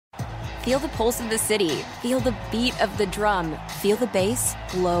Feel the pulse of the city. Feel the beat of the drum. Feel the bass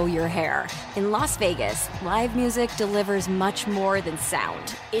blow your hair. In Las Vegas, live music delivers much more than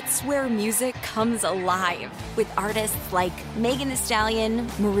sound. It's where music comes alive with artists like Megan Thee Stallion,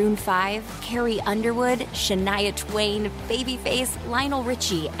 Maroon 5, Carrie Underwood, Shania Twain, Babyface, Lionel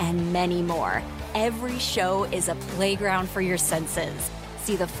Richie, and many more. Every show is a playground for your senses.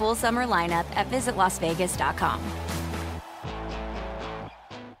 See the full summer lineup at visitlasvegas.com.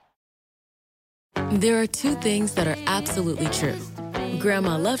 There are two things that are absolutely true.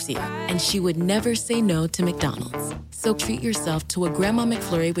 Grandma loves you, and she would never say no to McDonald's. So treat yourself to a Grandma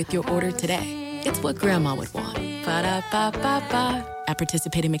McFlurry with your order today. It's what Grandma would want. Ba-da-ba-ba-ba. At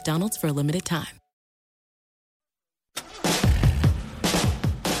participating McDonald's for a limited time.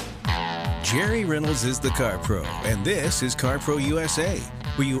 Jerry Reynolds is the Car Pro, and this is Car Pro USA,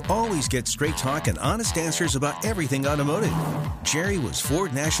 where you always get straight talk and honest answers about everything automotive. Jerry was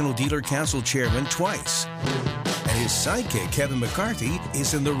Ford National Dealer Council Chairman twice, and his sidekick, Kevin McCarthy,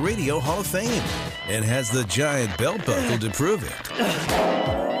 is in the Radio Hall of Fame and has the giant belt buckle to prove it.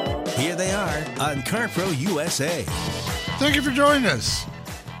 Here they are on Car Pro USA. Thank you for joining us.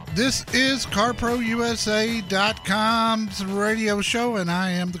 This is CarProUSA.com's radio show, and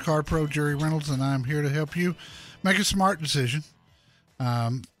I am the Car Pro, Jerry Reynolds, and I'm here to help you make a smart decision.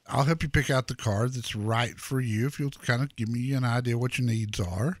 I'll help you pick out the car that's right for you if you'll kind of give me an idea what your needs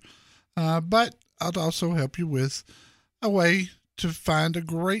are. But I'll also help you with a way to find a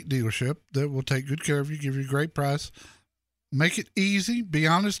great dealership that will take good care of you, give you a great price, make it easy, be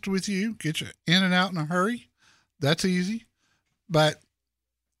honest with you, get you in and out in a hurry. That's easy. But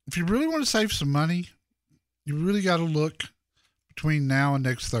if you really want to save some money, you really got to look between now and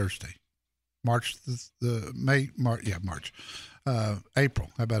next Thursday, March. April.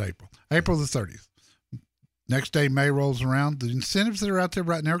 How about April? April the 30th. Next day, May rolls around. The incentives that are out there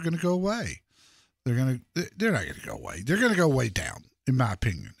right now are going to go away. They're not going to go away. They're going to go way down, in my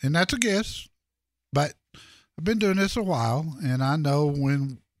opinion. And that's a guess, but I've been doing this a while, and I know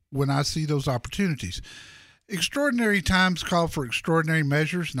when I see those opportunities. Extraordinary times call for extraordinary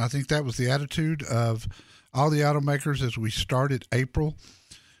measures, and I think that was the attitude of all the automakers as we started April.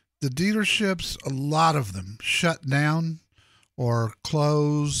 The dealerships, a lot of them shut down or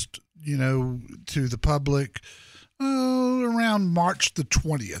closed, to the public around March the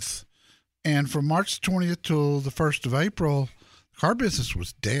 20th. And from March the 20th till the 1st of April, the car business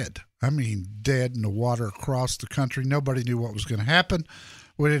was dead. I mean, dead in the water across the country. Nobody knew what was going to happen.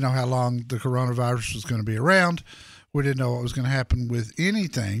 We didn't know how long the coronavirus was going to be around. We didn't know what was going to happen with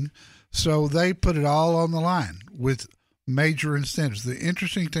anything. So they put it all on the line with major incentives. The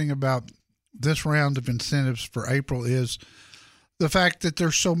interesting thing about this round of incentives for April is the fact that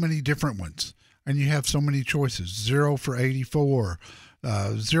there's so many different ones and you have so many choices. 0 for 84,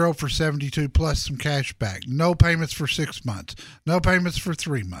 0 for 72 plus some cash back, no payments for 6 months, no payments for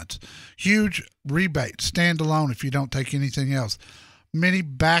 3 months, huge rebates, standalone if you don't take anything else. Many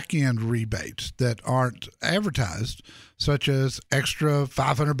back-end rebates that aren't advertised, such as extra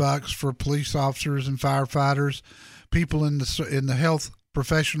 $500 for police officers and firefighters, people in the health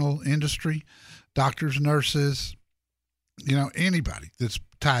professional industry, doctors, nurses, anybody that's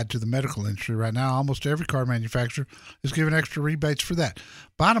tied to the medical industry right now. Almost every car manufacturer is giving extra rebates for that.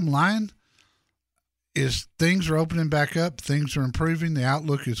 Bottom line is things are opening back up. Things are improving. The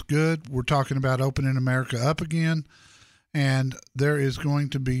outlook is good. We're talking about opening America up again. And there is going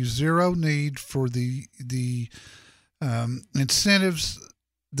to be zero need for the incentives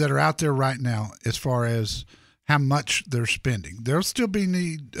that are out there right now as far as how much they're spending. There'll still be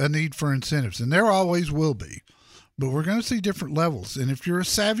a need for incentives, and there always will be. But we're going to see different levels. And if you're a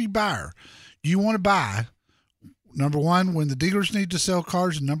savvy buyer, you want to buy, number one, when the dealers need to sell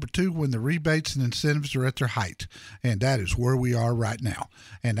cars, and number two, when the rebates and incentives are at their height. And that is where we are right now.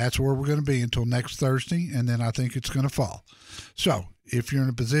 And that's where we're going to be until next Thursday, and then I think it's going to fall. So if you're in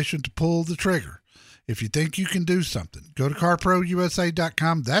a position to pull the trigger, if you think you can do something, go to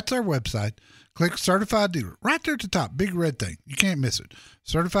CarProUSA.com. That's our website. Click Certified Dealer. Right there at the top, big red thing. You can't miss it.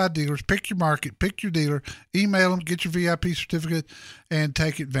 Certified Dealers. Pick your market. Pick your dealer. Email them. Get your VIP certificate and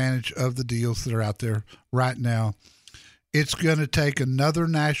take advantage of the deals that are out there right now. It's going to take another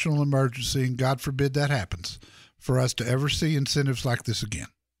national emergency, and God forbid that happens, for us to ever see incentives like this again.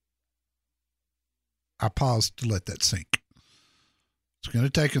 I paused to let that sink. It's going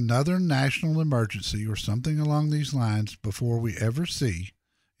to take another national emergency or something along these lines before we ever see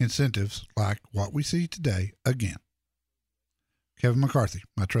incentives like what we see today again. Kevin McCarthy,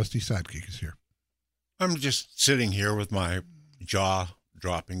 my trusty sidekick, is here. I'm just sitting here with my jaw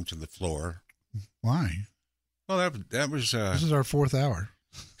dropping to the floor. Why? Well, that was... This is our fourth hour.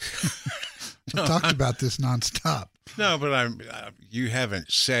 We've talked about this nonstop. No, but you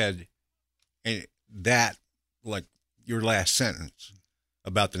haven't said that, like your last sentence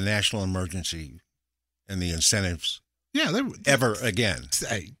about the national emergency and the incentives. Yeah, ever again.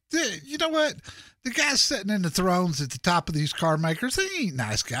 Hey, you know what? The guys sitting in the thrones at the top of these car makers, they ain't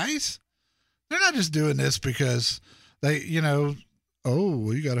nice guys. They're not just doing this because they,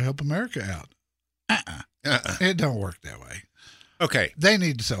 we got to help America out. It don't work that way. Okay. They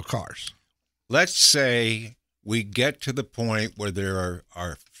need to sell cars. Let's say we get to the point where there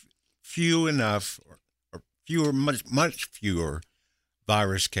are few enough or fewer, much fewer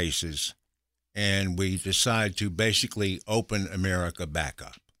virus cases, and we decide to basically open America back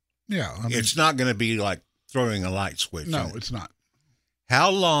up. Yeah. It's not going to be like throwing a light switch. No, it's not. How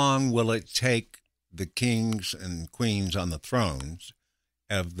long will it take the kings and queens on the thrones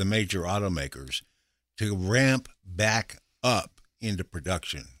of the major automakers to ramp back up into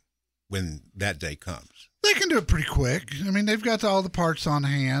production when that day comes? They can do it pretty quick. I mean, they've got all the parts on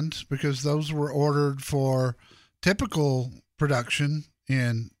hand because those were ordered for typical production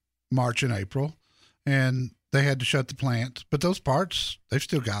in March and April, and they had to shut the plant. But those parts, they've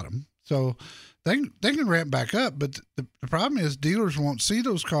still got them. So they can ramp back up. But the problem is dealers won't see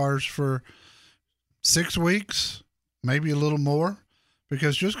those cars for 6 weeks, maybe a little more,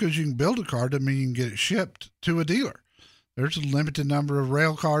 because just because you can build a car doesn't mean you can get it shipped to a dealer. There's a limited number of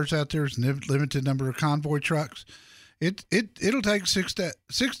rail cars out there. There's a limited number of convoy trucks. It'll take 6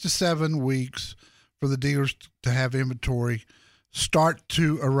 to 7 weeks for the dealers to have inventory start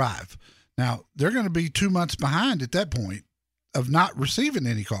to arrive. Now, they're going to be 2 months behind at that point of not receiving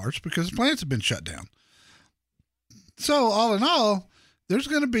any cars because the plants have been shut down. So all in all, there's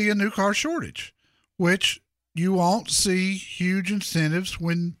going to be a new car shortage, which you won't see huge incentives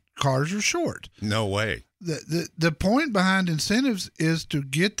when cars are short. No way. The point behind incentives is to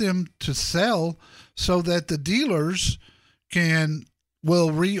get them to sell so that the dealers will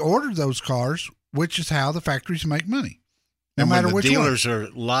reorder those cars, which is how the factories make money. No matter which one. When the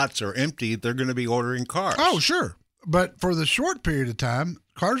dealers' lots are empty, they're going to be ordering cars. Oh, sure. But for the short period of time,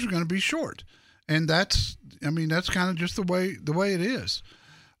 cars are going to be short. And that's kind of just the way it is.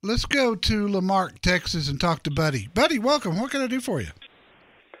 Let's go to Lamarck, Texas, and talk to Buddy. Buddy, welcome. What can I do for you?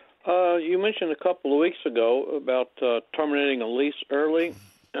 You mentioned a couple of weeks ago about terminating a lease early,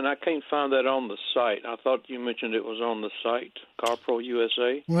 and I can't find that on the site. I thought you mentioned it was on the site, CarPro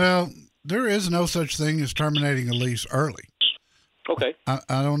USA. Well, there is no such thing as terminating a lease early. Okay.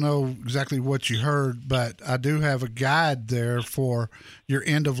 I don't know exactly what you heard, but I do have a guide there for your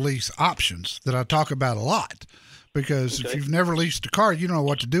end-of-lease options that I talk about a lot. Because if you've never leased a car, you don't know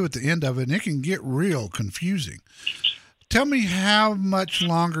what to do at the end of it, and it can get real confusing. Tell me how much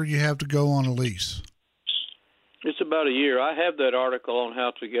longer you have to go on a lease. It's about a year. I have that article on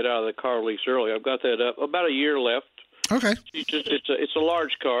how to get out of the car lease early. I've got that up. About a year left. Okay. It's a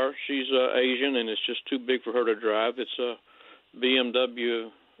large car. She's Asian, and it's just too big for her to drive. It's a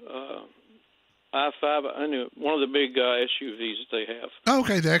BMW i5. I knew one of the big SUVs that they have.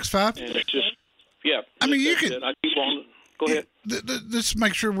 Okay, the X5. And it's just. Yeah. I mean, you can. I keep on. Go ahead. Let's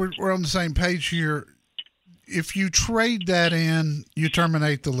make sure we're on the same page here. If you trade that in, you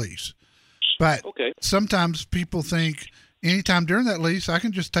terminate the lease. But sometimes people think anytime during that lease, I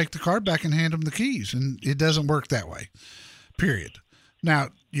can just take the car back and hand them the keys. And it doesn't work that way, period. Now,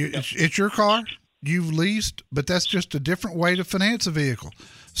 it's your car. You've leased, but that's just a different way to finance a vehicle.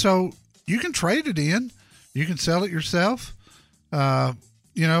 So you can trade it in. You can sell it yourself. And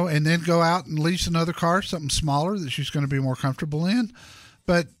then go out and lease another car, something smaller that she's going to be more comfortable in.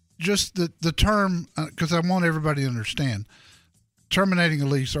 But just the term, because I want everybody to understand, terminating a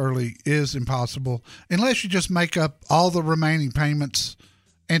lease early is impossible unless you just make up all the remaining payments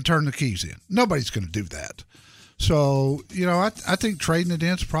and turn the keys in. Nobody's going to do that. So, I think trading it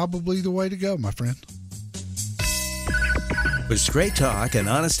in is probably the way to go, my friend. With straight talk and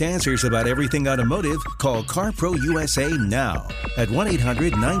honest answers about everything automotive, call CarPro USA now at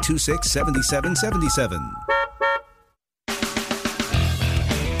 1-800-926-7777.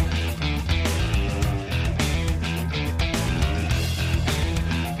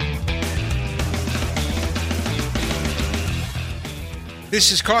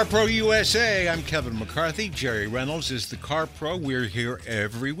 This is CarPro USA. I'm Kevin McCarthy. Jerry Reynolds is the CarPro. We're here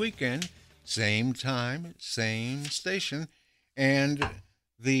every weekend, same time, same station. And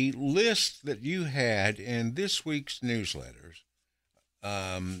the list that you had in this week's newsletters,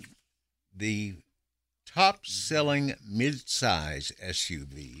 the top-selling mid-size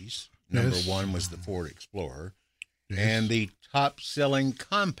SUVs, number one was the Ford Explorer, and the top-selling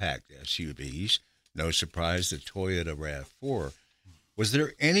compact SUVs, no surprise, the Toyota RAV4, Was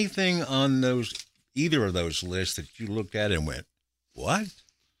there anything on either of those lists that you looked at and went, what?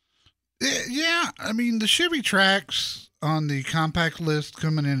 Yeah, I mean, the Chevy Trax on the compact list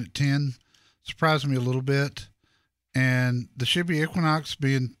coming in at 10 surprised me a little bit. And the Chevy Equinox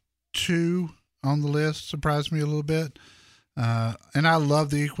being 2 on the list surprised me a little bit. And I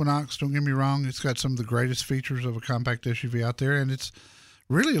love the Equinox, don't get me wrong. It's got some of the greatest features of a compact SUV out there, and it's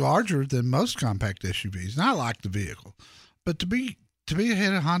really larger than most compact SUVs. And I like the vehicle. But to be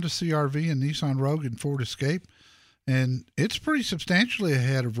ahead of Honda CR-V and Nissan Rogue and Ford Escape, and it's pretty substantially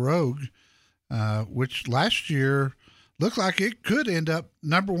ahead of Rogue, which last year looked like it could end up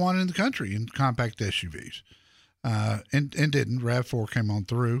number 1 in the country in compact SUVs. And didn't. RAV4 came on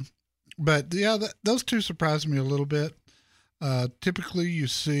through. But, yeah, those two surprised me a little bit. Typically, you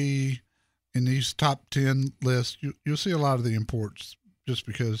see in these top 10 lists, you'll see a lot of the imports just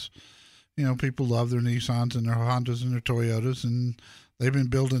because, people love their Nissans and their Hondas and their Toyotas, and they've been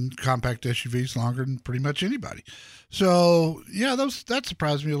building compact SUVs longer than pretty much anybody. So, yeah, that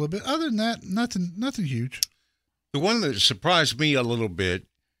surprised me a little bit. Other than that, nothing huge. The one that surprised me a little bit,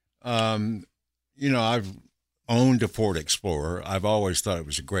 I've owned a Ford Explorer. I've always thought it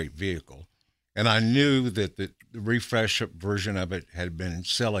was a great vehicle. And I knew that the refresh version of it had been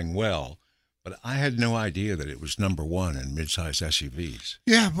selling well, but I had no idea that it was number 1 in midsize SUVs.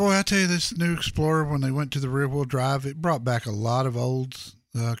 Yeah, boy, I tell you, this new Explorer, when they went to the rear-wheel drive, it brought back a lot of old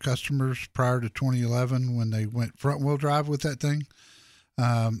customers prior to 2011 when they went front-wheel drive with that thing.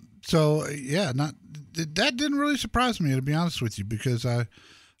 So, yeah, that didn't really surprise me, to be honest with you, because I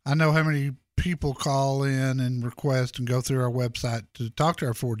know how many people call in and request and go through our website to talk to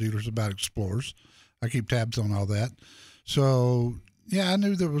our Ford dealers about Explorers. I keep tabs on all that. So, yeah, I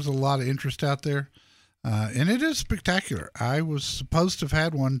knew there was a lot of interest out there. And it is spectacular. I was supposed to have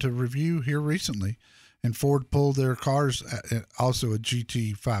had one to review here recently, and Ford pulled their cars, also a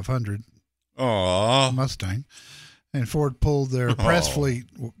GT500 Mustang. And Ford pulled their press fleet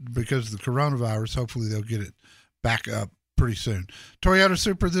because of the coronavirus. Hopefully they'll get it back up pretty soon. Toyota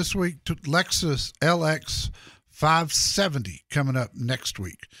Supra this week, Lexus LX 570 coming up next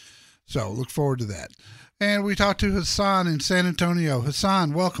week. So look forward to that. And we talked to Hassan in San Antonio.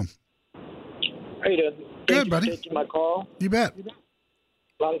 Hassan, welcome. How you doing? Good, buddy. Thank you for taking my call. You bet.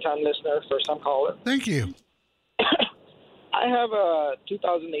 Long-time listener, first-time caller. Thank you. I have a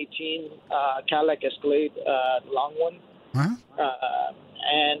 2018 Cadillac Escalade, long one. Huh?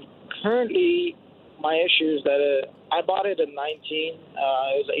 And currently, my issue is that I bought it in 19. It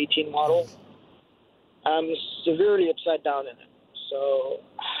was an 18 model. I'm severely upside down in it. So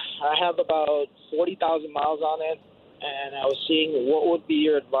I have about 40,000 miles on it, and I was seeing what would be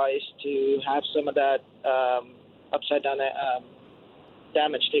your advice to have some of that upside down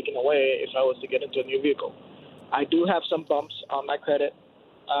damage taken away if I was to get into a new vehicle. I do have some bumps on my credit,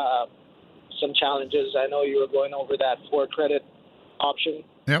 some challenges. I know you were going over that Ford credit option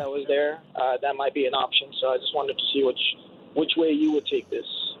that was there. That might be an option. So I just wanted to see which way you would take this.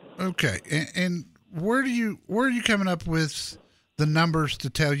 Okay, and where are you coming up with the numbers to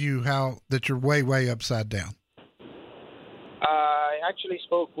tell you that you're way upside down? I actually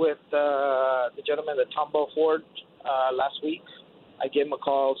spoke with the gentleman at Tombow Ford last week. I gave him a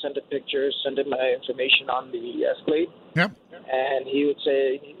call, sent him pictures, sent him my information on the Escalade. Yep. And he would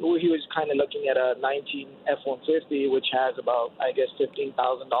say he was kind of looking at a 19 F-150, which has about, I guess,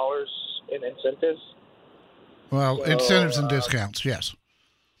 $15,000 in incentives. Well, so, incentives and discounts, yes.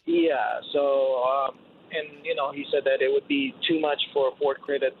 Yeah. So, and he said that it would be too much for Ford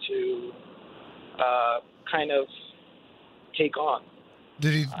Credit to kind of take on.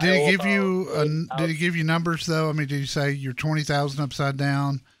 Did he give you numbers though? I mean, did he say you're 20,000 upside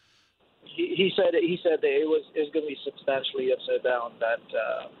down? He said that it was going to be substantially upside down. That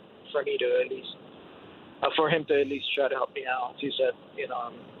for me to at least for him to at least try to help me out. He said he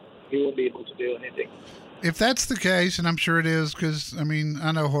won't be able to do anything. If that's the case, and I'm sure it is, because I mean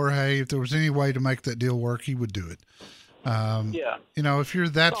I know Jorge. If there was any way to make that deal work, he would do it. Yeah. If you're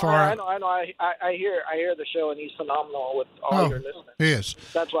that far, I know. I hear the show, and he's phenomenal with all your listeners. He is.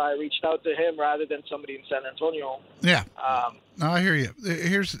 That's why I reached out to him rather than somebody in San Antonio. Yeah. No, I hear you.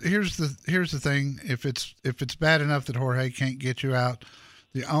 Here's the thing. If it's bad enough that Jorge can't get you out,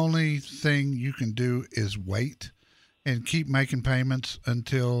 the only thing you can do is wait and keep making payments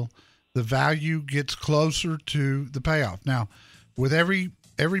until the value gets closer to the payoff. Now, with every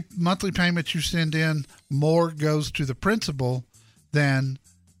monthly payment you send in, more goes to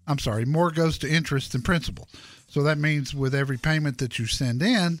interest than principal. So that means with every payment that you send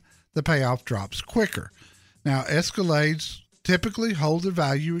in, the payoff drops quicker. Now, Escalades typically hold their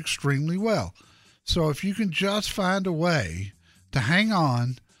value extremely well. So if you can just find a way to hang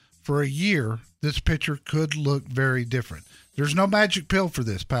on for a year, this picture could look very different. There's no magic pill for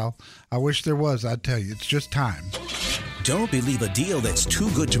this, pal. I wish there was, I'd tell you. It's just time. Don't believe a deal that's too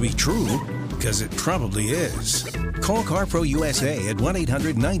good to be true, because it probably is. Call CarPro USA at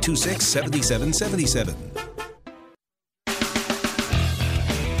 1-800-926-7777.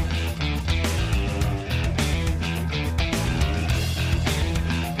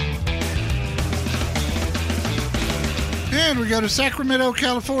 And we go to Sacramento,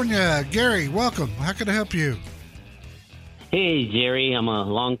 California. Gary, welcome. How can I help you? Hey, Jerry. I'm a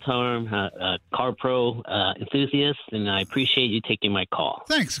long-term CarPro enthusiast, and I appreciate you taking my call.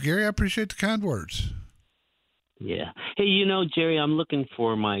 Thanks, Gary. I appreciate the kind words. Yeah. Hey, Jerry, I'm looking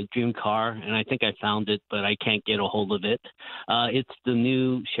for my dream car, and I think I found it, but I can't get a hold of it. It's the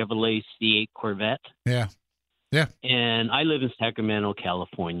new Chevrolet C8 Corvette. Yeah. And I live in Sacramento,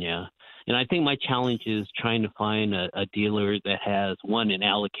 California. And I think my challenge is trying to find a dealer that has, one, an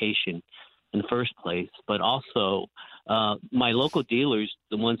allocation in the first place, but also my local dealers,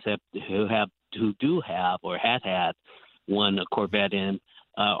 the ones who do have or had one a Corvette in,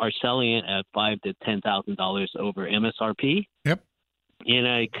 are selling it at $5,000 to $10,000 over MSRP. Yep. And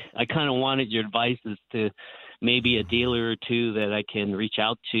I kind of wanted your advice as to maybe a dealer or two that I can reach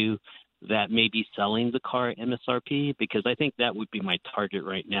out to that may be selling the car at MSRP, because I think that would be my target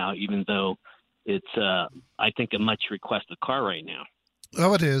right now, even though it's, I think, a much requested car right now.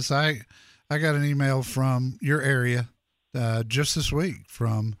 Oh, it is. I got an email from your area just this week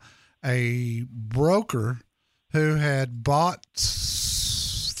from a broker who had bought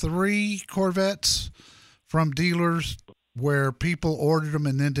 3 Corvettes from dealers where people ordered them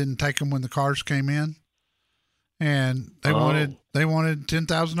and then didn't take them when the cars came in. And they wanted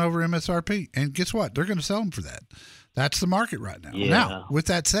 $10,000 over MSRP. And guess what? They're going to sell them for that. That's the market right now. Yeah. Now, with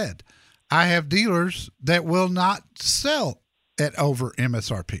that said, I have dealers that will not sell at over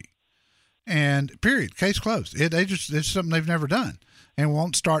MSRP. And period. Case closed. It's something they've never done and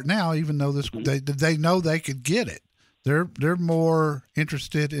won't start now, even though they know they could get it. They're more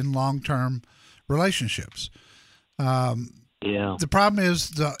interested in long-term relationships. Yeah. The problem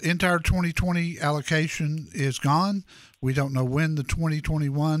is the entire 2020 allocation is gone. We don't know when the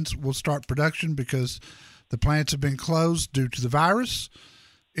 2021s will start production because the plants have been closed due to the virus.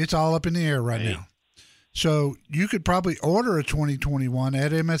 It's all up in the air right now. So you could probably order a 2021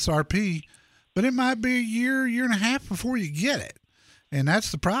 at MSRP, but it might be a year and a half before you get it. And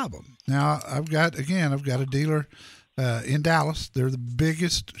that's the problem. Now, I've got a dealer in Dallas. They're the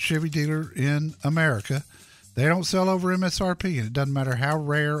biggest Chevy dealer in America. They don't sell over MSRP, and it doesn't matter how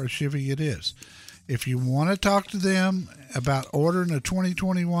rare a Chevy it is. If you want to talk to them about ordering a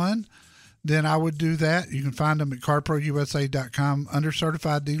 2021, then I would do that. You can find them at carprousa.com under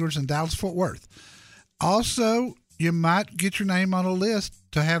certified dealers in Dallas-Fort Worth. Also, you might get your name on a list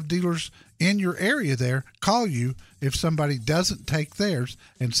to have dealers in your area there call you if somebody doesn't take theirs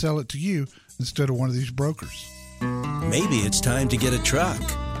and sell it to you instead of one of these brokers. Maybe it's time to get a truck.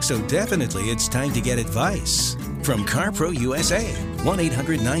 So definitely it's time to get advice. From CarPro USA,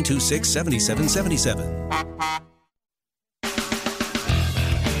 1-800-926-7777.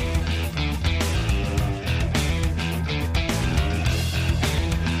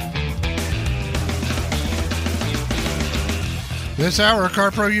 This hour of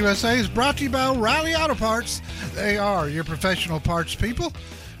CarPro USA is brought to you by O'Reilly Auto Parts. They are your professional parts people.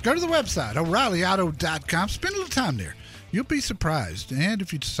 Go to the website, O'ReillyAuto.com. Spend a little time there. You'll be surprised. And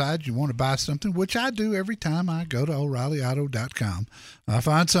if you decide you want to buy something, which I do every time I go to O'ReillyAuto.com, I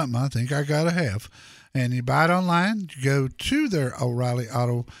find something I think I got to have. And you buy it online, you go to their O'Reilly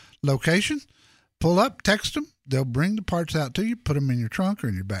Auto location, pull up, text them. They'll bring the parts out to you, put them in your trunk or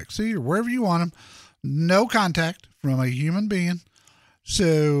in your back seat or wherever you want them. No contact from a human being.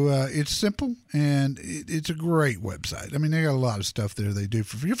 So it's simple, and it's a great website. I mean, they got a lot of stuff there they do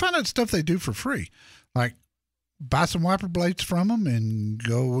for free. You'll find out stuff they do for free, like buy some wiper blades from them and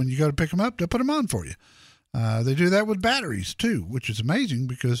when you go to pick them up, they'll put them on for you. They do that with batteries, too, which is amazing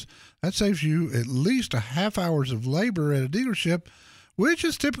because that saves you at least a half hours of labor at a dealership, which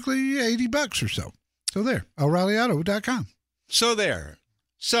is typically $80 or so. So there, O'ReillyAuto.com. So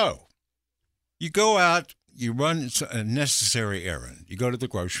you go out, you run a necessary errand. You go to the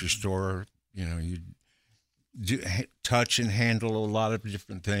grocery store, you touch and handle a lot of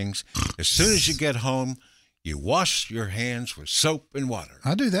different things. As soon as you get home, you wash your hands with soap and water.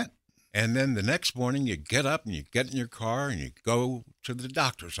 I do that. And then the next morning you get up and you get in your car and you go to the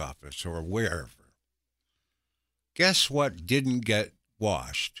doctor's office or wherever. Guess what didn't get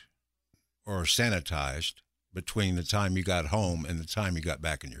washed or sanitized between the time you got home and the time you got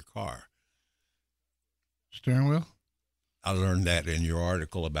back in your car? Steering wheel? I learned that in your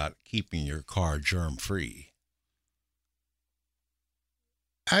article about keeping your car germ-free.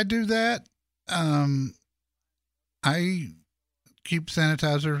 I do that. I keep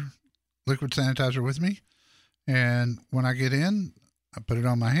liquid sanitizer with me. And when I get in, I put it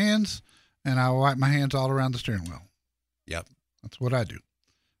on my hands and I wipe my hands all around the steering wheel. Yep. That's what I do.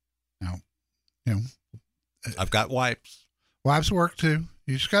 Now, I've got wipes. Wipes work too.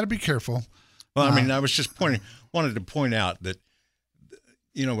 You just got to be careful. Well, I mean, I was just wanted to point out that,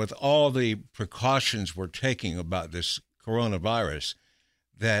 with all the precautions we're taking about this coronavirus,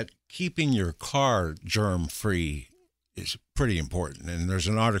 that keeping your car germ-free is pretty important. And there's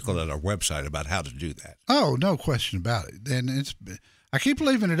an article at our website about how to do that. Oh, no question about it. And I keep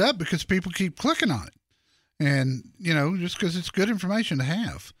leaving it up because people keep clicking on it. And, just because it's good information to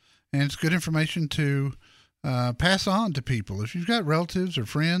have. And it's good information to pass on to people. If you've got relatives or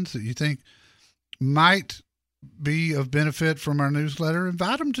friends that you think might be of benefit from our newsletter,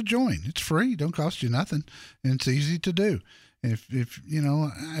 invite them to join. It's free. Don't cost you nothing. And it's easy to do. If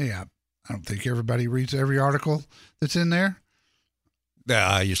I don't think everybody reads every article that's in there.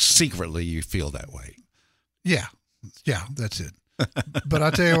 Secretly, you feel that way. Yeah, that's it. But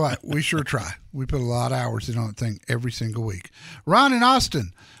I tell you what, we sure try. We put a lot of hours in on that thing every single week. Ron in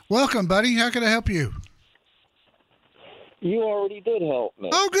Austin, welcome, buddy. How can I help you? You already did help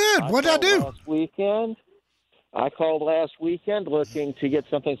me. Oh, good. What did I do? I called last weekend looking to get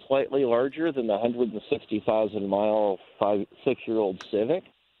something slightly larger than the 160,000-mile 6-year-old Civic.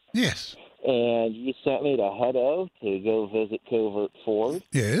 Yes. And you sent me to Hutto to go visit Covert Ford.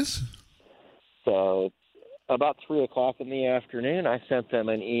 Yes. So about 3 o'clock in the afternoon, I sent them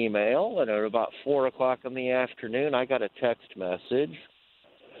an email, and at about 4 o'clock in the afternoon, I got a text message.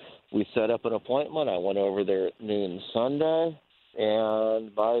 We set up an appointment. I went over there at noon Sunday,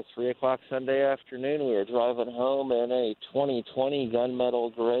 and by 3 o'clock Sunday afternoon, we were driving home in a 2020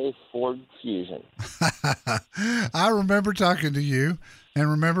 gunmetal gray Ford Fusion. I remember talking to you and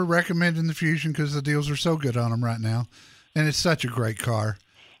remember recommending the Fusion because the deals are so good on them right now, and it's such a great car.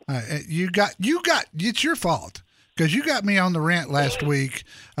 It's your fault because you got me on the rant last week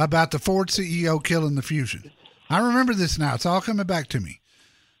about the Ford CEO killing the Fusion. I remember this now. It's all coming back to me.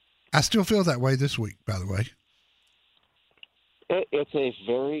 I still feel that way this week, by the way. It's a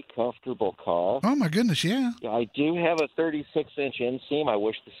very comfortable car. Oh, my goodness, yeah. I do have a 36-inch inseam. I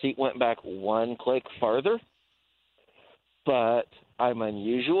wish the seat went back one click farther, but I'm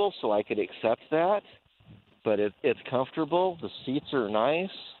unusual, so I could accept that. But it's comfortable. The seats are nice.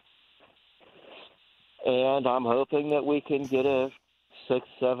 And I'm hoping that we can get a 6,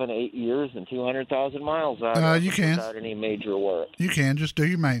 7, 8 years and 200,000 miles out of it you can. without any major work. You can. Just do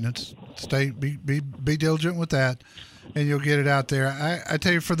your maintenance. Be diligent with that, and you'll get it out there. I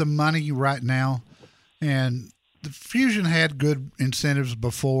tell you, for the money right now, and the Fusion had good incentives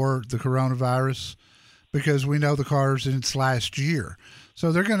before the coronavirus because we know the car's in its last year.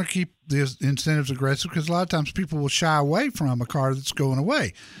 So they're going to keep the incentives aggressive because a lot of times people will shy away from a car that's going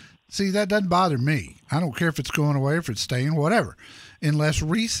away. See, that doesn't bother me. I don't care if it's going away, if it's staying, whatever, unless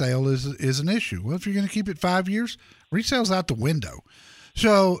resale is an issue. Well, if you're going to keep it 5 years, resale's out the window.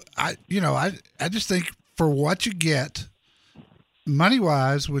 So I just think for what you get,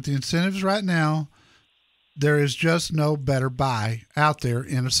 money-wise, with the incentives right now, there is just no better buy out there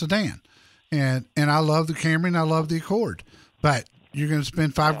in a sedan. And I love the Camry and I love the Accord, but you're going to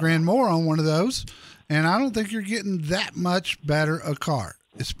spend $5,000 more on one of those, and I don't think you're getting that much better a car,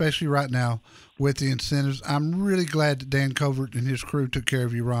 especially right now with the incentives. I'm really glad that Dan Covert and his crew took care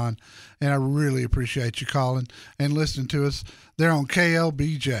of you, Ron, and I really appreciate you calling and listening to us. They're on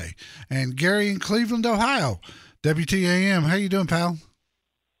KLBJ. And Gary in Cleveland, Ohio, WTAM. How you doing, pal?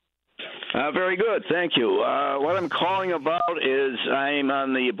 Very good, thank you. What I'm calling about is I'm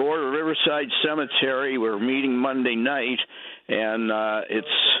on the board of Riverside Cemetery. We're meeting Monday night, and I'm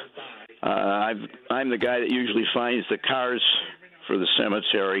the guy that usually finds the cars for the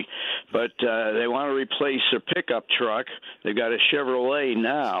cemetery, but they want to replace their pickup truck. They've got a Chevrolet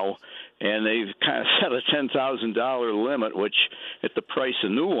now, and they've kind of set a $10,000 limit, which at the price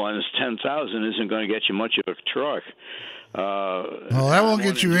of new ones, $10,000 isn't going to get you much of a truck. Well, that won't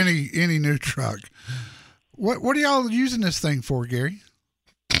get you any new truck. What are y'all using this thing for, Gary?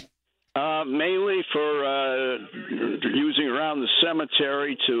 Mainly for using around the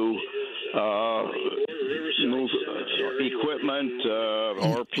cemetery to move equipment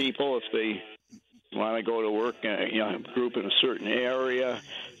or people if they want to go to work, group in a certain area.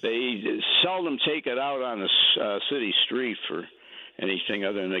 They seldom take it out on the city street for anything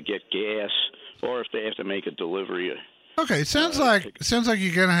other than to get gas, or if they have to make a delivery. Okay, sounds like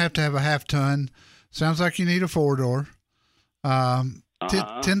you're gonna have to have a half ton. Sounds like you need a 4-door.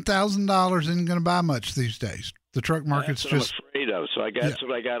 $10,000 isn't going to buy much these days. The truck market's That's what I'm afraid of. So that's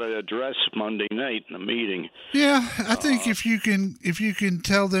what I got to address Monday night in a meeting. Yeah, I think if you can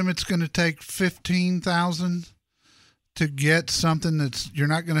tell them it's going to take $15,000 to get something that's you're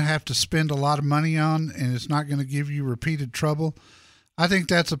not going to have to spend a lot of money on, and it's not going to give you repeated trouble, I think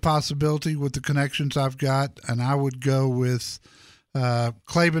that's a possibility with the connections I've got. And I would go with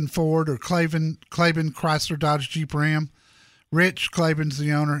Claiborne Ford or Claiborne Chrysler Dodge Jeep Ram. Rich, Claiborne's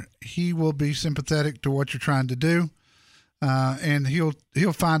the owner. He will be sympathetic to what you're trying to do, and he'll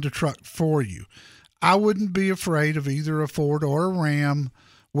find a truck for you. I wouldn't be afraid of either a Ford or a Ram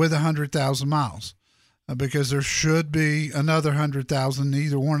with 100,000 miles, because there should be another 100,000 in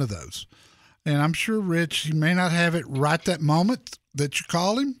either one of those. And I'm sure Rich, he may not have it right that moment that you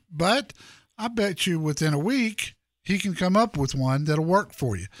call him, but I bet you within a week he can come up with one that'll work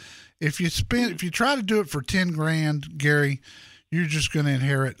for you. If you try to do it for $10,000, Gary, you're just going to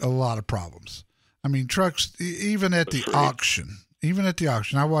inherit a lot of problems. I mean, trucks, even at the auction,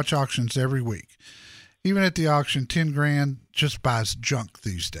 I watch auctions every week. Even at the auction, $10,000 just buys junk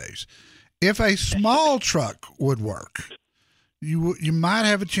these days. If a small truck would work, you might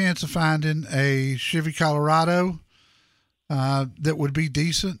have a chance of finding a Chevy Colorado that would be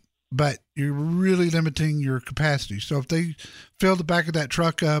decent, but you're really limiting your capacity. So if they fill the back of that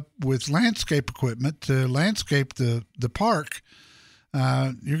truck up with landscape equipment to landscape the park,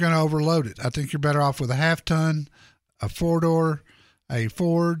 you're going to overload it. I think you're better off with a half-ton, a four-door, a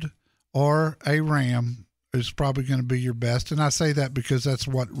Ford, or a Ram is probably going to be your best. And I say that because that's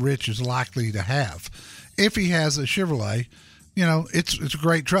what Rich is likely to have. If he has a Chevrolet, it's a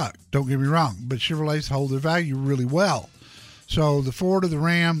great truck. Don't get me wrong, but Chevrolets hold their value really well. So the Ford or the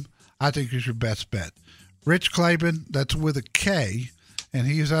Ram, I think is your best bet. Rich Claiborne, that's with a K, and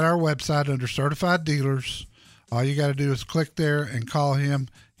he is at our website under Certified Dealers. All you got to do is click there and call him.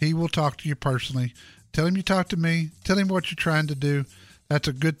 He will talk to you personally. Tell him you talked to me. Tell him what you're trying to do. That's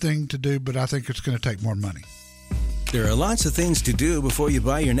a good thing to do, but I think it's going to take more money. There are lots of things to do before you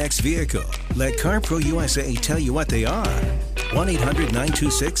buy your next vehicle. Let CarPro USA tell you what they are.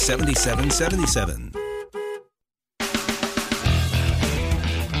 1-800-926-7777.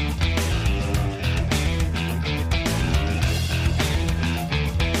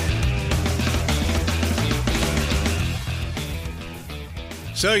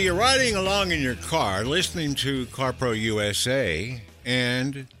 So you're riding along in your car, listening to CarPro USA,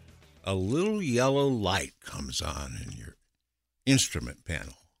 and a little yellow light comes on in your instrument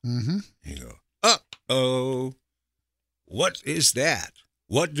panel. Mm-hmm. You go, uh-oh, what is that?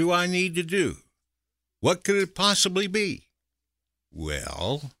 What do I need to do? What could it possibly be?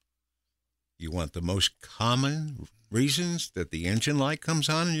 Well, you want the most common reasons that the engine light comes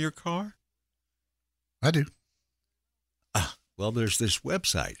on in your car? I do. Well, there's this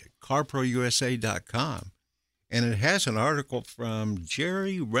website at carprousa.com, and it has an article from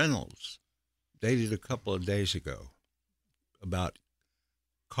Jerry Reynolds, dated a couple of days ago, about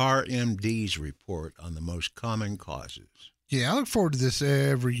CarMD's report on the most common causes. Yeah, I look forward to this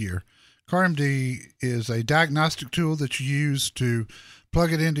every year. CarMD is a diagnostic tool that you use to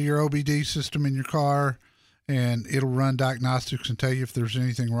plug it into your OBD system in your car, and it'll run diagnostics and tell you if there's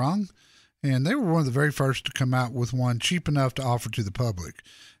anything wrong. And they were one of the very first to come out with one cheap enough to offer to the public.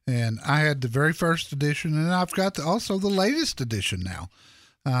 And I had the very first edition, and I've got also the latest edition now.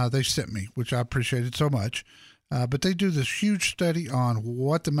 They sent me, which I appreciated so much. But they do this huge study on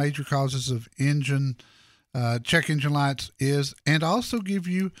what the major causes of check engine lights is, and also give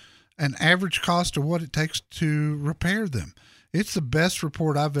you an average cost of what it takes to repair them. It's the best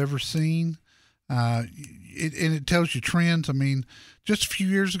report I've ever seen. It tells you trends. I mean, just a few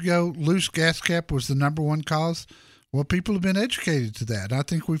years ago, loose gas cap was the number one cause. Well, people have been educated to that. I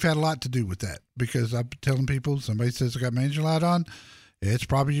think we've had a lot to do with that, because I'm telling people, somebody says I got my engine light on, it's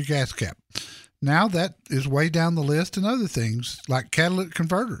probably your gas cap. Now that is way down the list, and other things like catalytic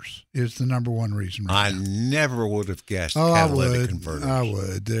converters is the number one reason. Right now. Never would have guessed catalytic converters. I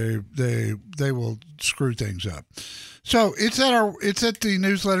would. They will screw things up. So it's at the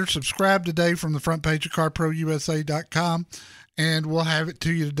newsletter. Subscribe today from the front page of CarProUSA.com, and we'll have it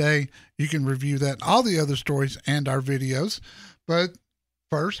to you today. You can review that, all the other stories, and our videos. But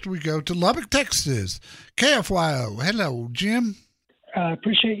first, we go to Lubbock, Texas. KFYO. Hello, Jim.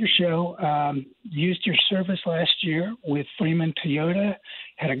 Appreciate your show. Used your service last year with Freeman Toyota.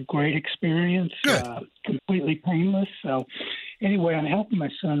 Had a great experience. Good. Completely painless. So anyway, I'm helping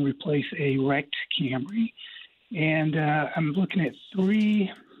my son replace a wrecked Camry. And I'm looking at 3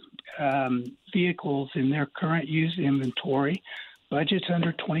 vehicles in their current used inventory. Budget's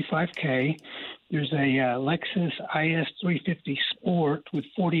under $25K. There's a Lexus IS 350 Sport with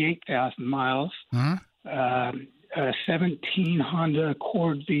 48,000 miles. A 17 Honda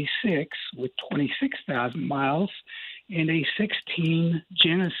Accord V6 with 26,000 miles, and a 16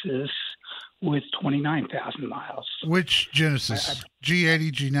 Genesis with 29,000 miles. Which Genesis?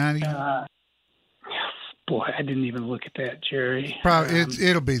 G80, G90? Boy, I didn't even look at that, Jerry. Probably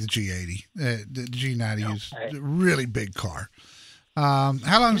it'll be the G80. The G90 is a really big car.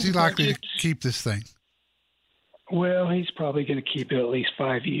 How long is he likely to keep this thing? Well, he's probably going to keep it at least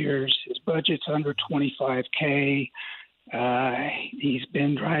 5 years. His budget's under $25K. He's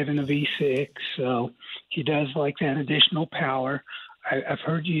been driving a V6, so he does like that additional power. I've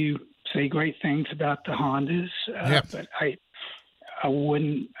heard you say great things about the Hondas, but I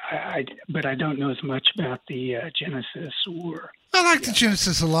wouldn't. But I don't know as much about the Genesis. I like the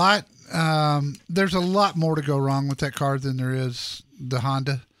Genesis a lot. There's a lot more to go wrong with that car than there is the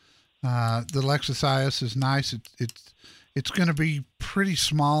Honda. The Lexus IS is nice. It's going to be pretty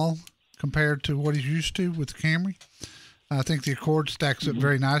small compared to what he's used to with the Camry. I think the Accord stacks up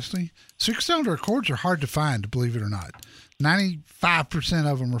very nicely. 6-cylinder Accords are hard to find, believe it or not. 95%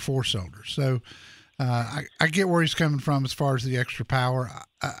 of them are 4-cylinders. So I get where he's coming from as far as the extra power.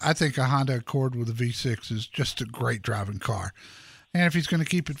 I think a Honda Accord with a V6 is just a great driving car. And if he's going to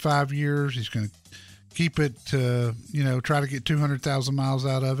keep it 5 years, he's going to keep it, try to get 200,000 miles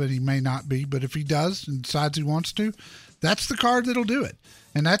out of it. He may not be, but if he does and decides he wants to, that's the car that'll do it.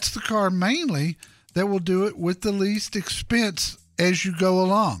 And that's the car mainly that will do it with the least expense as you go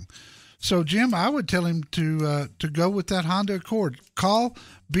along. So, Jim, I would tell him to go with that Honda Accord. Call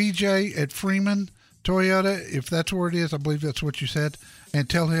BJ at Freeman Toyota, if that's where it is. I believe that's what you said. And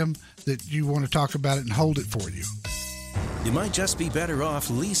tell him that you want to talk about it and hold it for you. You might just be better off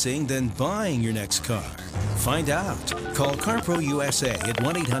leasing than buying your next car. Find out. Call CarPro USA at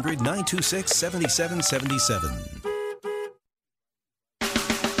 1-800-926-7777.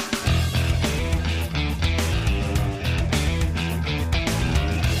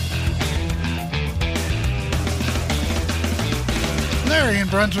 Larry in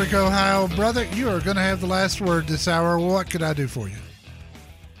Brunswick, Ohio. Brother, you are going to have the last word this hour. What could I do for you?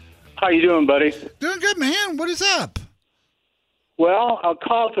 How you doing, buddy? Doing good, man. What is up? Well, I'll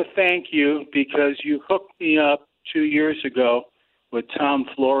call to thank you because you hooked me up 2 years ago with Tom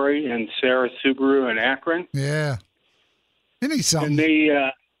Flory and Sarah Subaru in Akron. Yeah. Isn't he something?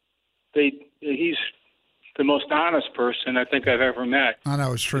 And he's the most honest person I think I've ever met. I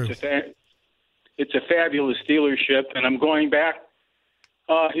know, it's true. It's a fabulous dealership, and I'm going back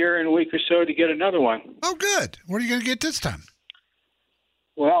here in a week or so to get another one. Oh, good. What are you going to get this time?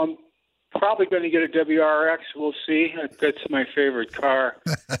 Well, I'm probably going to get a WRX. We'll see. That's my favorite car.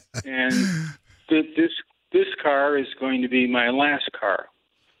 And this car is going to be my last car.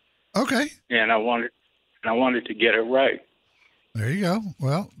 Okay. And I wanted to get it right. There you go.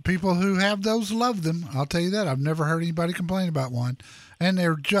 Well, people who have those love them. I'll tell you that. I've never heard anybody complain about one. And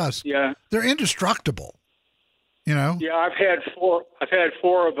they're they're indestructible. You know? Yeah, I've had four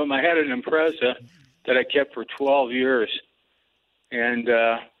of them. I had an Impreza that I kept for 12 years. And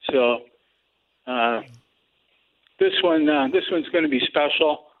this one's going to be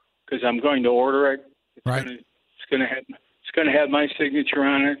special because I'm going to order it. It's going to have my signature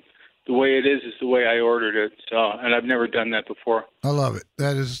on it. The way it is the way I ordered it. So, and I've never done that before. I love it.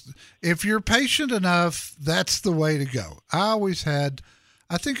 That is, if you're patient enough, that's the way to go. I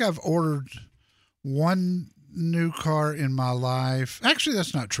think I've ordered one new car in my life. Actually,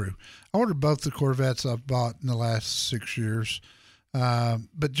 that's not true. I ordered both the Corvettes I've bought in the last 6 years.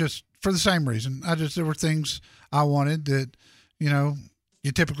 But just for the same reason, there were things I wanted that, you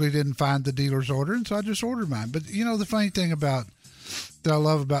typically didn't find the dealer's order. And so I just ordered mine. But the funny thing that I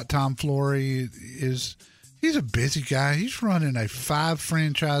love about Tom Flory is he's a busy guy. He's running a 5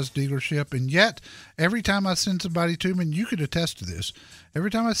 franchise dealership. And yet every time I send somebody to him, and you could attest to this,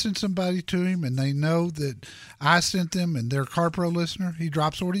 every time I send somebody to him and they know that I sent them and they're a CarPro listener, he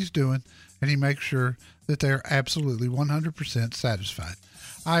drops what he's doing and he makes sure that they're absolutely 100% satisfied.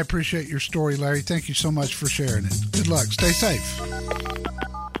 I appreciate your story, Larry. Thank you so much for sharing it. Good luck. Stay safe.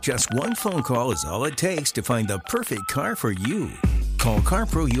 Just one phone call is all it takes to find the perfect car for you. Call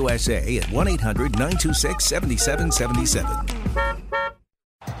CarPro USA at 1-800-926-7777.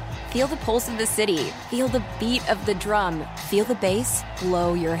 Feel the pulse of the city. Feel the beat of the drum. Feel the bass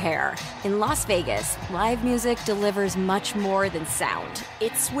blow your hair. In Las Vegas, live music delivers much more than sound.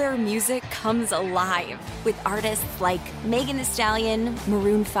 It's where music comes alive with artists like Megan Thee Stallion,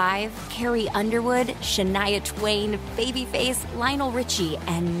 Maroon 5, Carrie Underwood, Shania Twain, Babyface, Lionel Richie,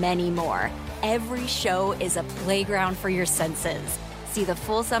 and many more. Every show is a playground for your senses. See the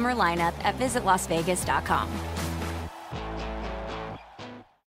full summer lineup at visitlasvegas.com.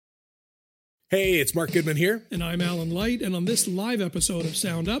 Hey, it's Mark Goodman here. And I'm Alan Light, and on this live episode of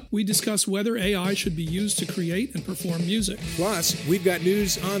Sound Up, we discuss whether AI should be used to create and perform music. Plus, we've got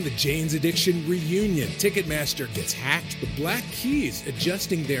news on the Jane's Addiction reunion. Ticketmaster gets hacked, the Black Keys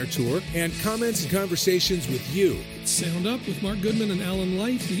adjusting their tour, and comments and conversations with you. It's Sound Up with Mark Goodman and Alan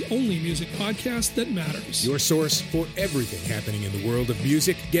Light, the only music podcast that matters. Your source for everything happening in the world of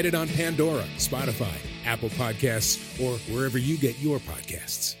music. Get it on Pandora, Spotify, Apple Podcasts, or wherever you get your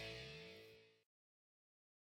podcasts.